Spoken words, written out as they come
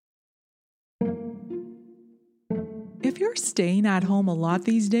you're staying at home a lot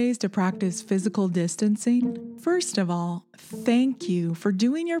these days to practice physical distancing, first of all, thank you for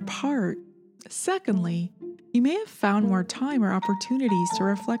doing your part. Secondly, you may have found more time or opportunities to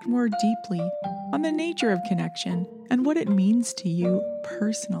reflect more deeply on the nature of connection and what it means to you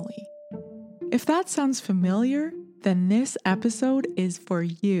personally. If that sounds familiar, then this episode is for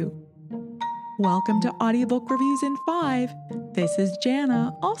you. Welcome to Audiobook Reviews in 5. This is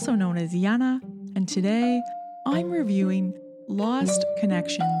Jana, also known as Yana, and today I'm reviewing Lost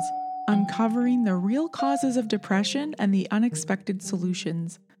Connections, Uncovering the Real Causes of Depression and the Unexpected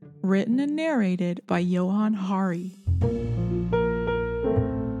Solutions, written and narrated by Johann Hari.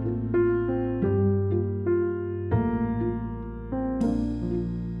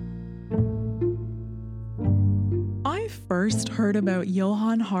 I first heard about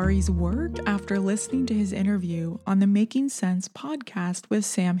Johann Hari's work after listening to his interview on the Making Sense podcast with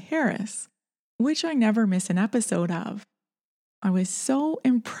Sam Harris, which I never miss an episode of. I was so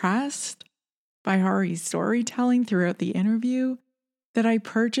impressed by Hari's storytelling throughout the interview that I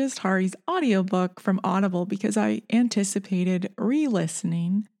purchased Hari's audiobook from Audible because I anticipated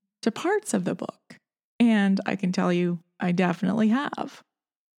re-listening to parts of the book. And I can tell you, I definitely have.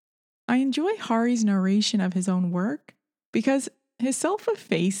 I enjoy Hari's narration of his own work because his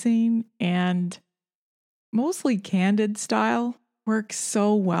self-effacing and mostly candid style works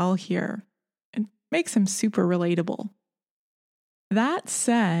so well here and makes him super relatable. That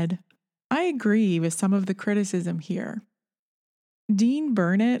said, I agree with some of the criticism here. Dean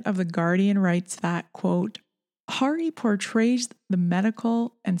Burnett of The Guardian writes that, quote, Hari portrays the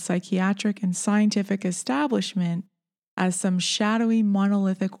medical and psychiatric and scientific establishment as some shadowy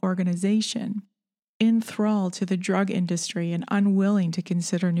monolithic organization, enthralled to the drug industry and unwilling to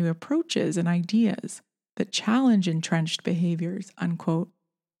consider new approaches and ideas that challenge entrenched behaviors, unquote.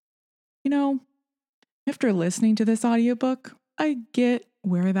 You know, after listening to this audiobook, I get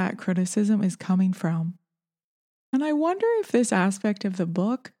where that criticism is coming from. And I wonder if this aspect of the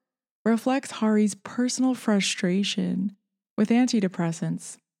book reflects Hari's personal frustration with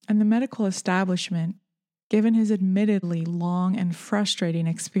antidepressants and the medical establishment, given his admittedly long and frustrating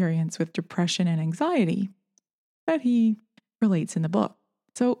experience with depression and anxiety that he relates in the book.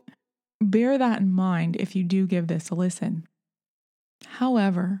 So bear that in mind if you do give this a listen.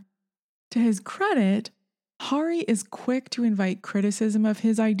 However, to his credit, Hari is quick to invite criticism of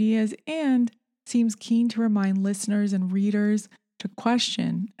his ideas and seems keen to remind listeners and readers to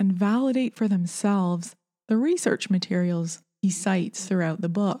question and validate for themselves the research materials he cites throughout the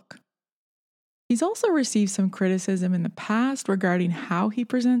book. He's also received some criticism in the past regarding how he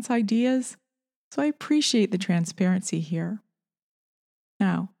presents ideas, so I appreciate the transparency here.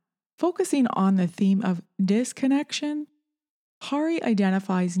 Now, focusing on the theme of disconnection, Hari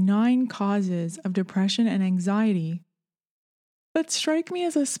identifies 9 causes of depression and anxiety that strike me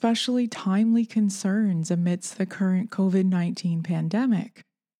as especially timely concerns amidst the current COVID-19 pandemic.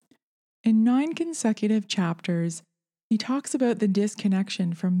 In 9 consecutive chapters, he talks about the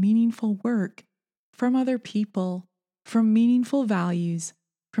disconnection from meaningful work, from other people, from meaningful values,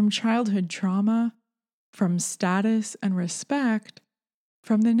 from childhood trauma, from status and respect,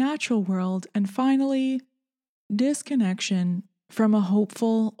 from the natural world, and finally, disconnection from a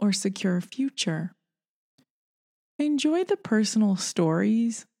hopeful or secure future. I enjoyed the personal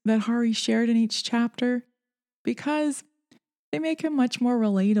stories that Hari shared in each chapter because they make him much more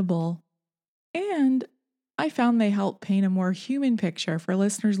relatable, and I found they help paint a more human picture for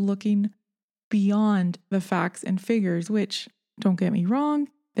listeners looking beyond the facts and figures, which, don't get me wrong,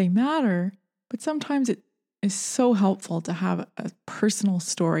 they matter, but sometimes it is so helpful to have a personal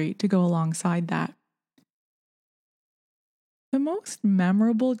story to go alongside that. The most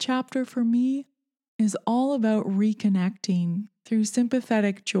memorable chapter for me is all about reconnecting through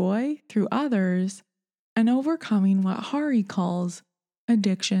sympathetic joy through others and overcoming what Hari calls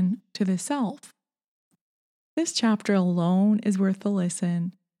addiction to the self. This chapter alone is worth the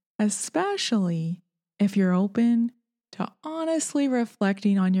listen, especially if you're open to honestly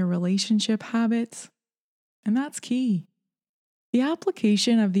reflecting on your relationship habits, and that's key. The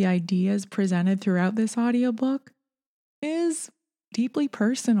application of the ideas presented throughout this audiobook is deeply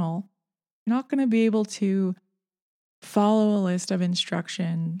personal. You're not going to be able to follow a list of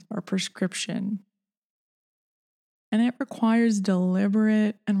instructions or prescription. And it requires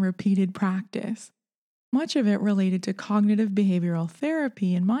deliberate and repeated practice, much of it related to cognitive behavioral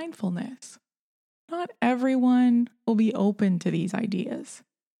therapy and mindfulness. Not everyone will be open to these ideas.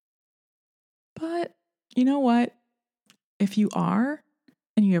 But you know what? If you are,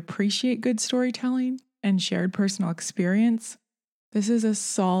 and you appreciate good storytelling and shared personal experience, this is a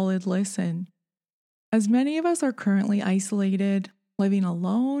solid listen. As many of us are currently isolated, living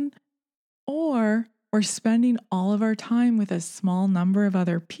alone, or we're spending all of our time with a small number of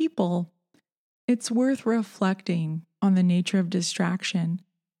other people, it's worth reflecting on the nature of distraction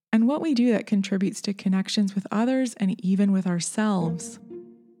and what we do that contributes to connections with others and even with ourselves.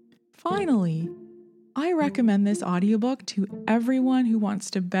 Finally, I recommend this audiobook to everyone who wants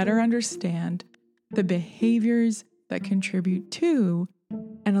to better understand the behaviors that contribute to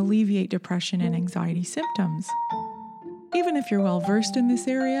and alleviate depression and anxiety symptoms. Even if you're well versed in this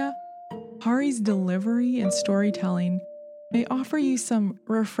area, Hari's delivery and storytelling may offer you some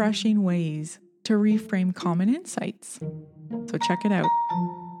refreshing ways to reframe common insights. So check it out.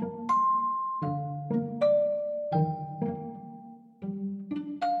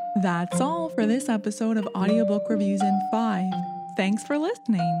 That's all for this episode of Audiobook Reviews in 5. Thanks for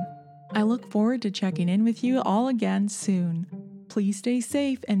listening. I look forward to checking in with you all again soon. Please stay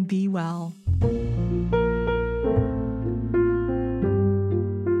safe and be well.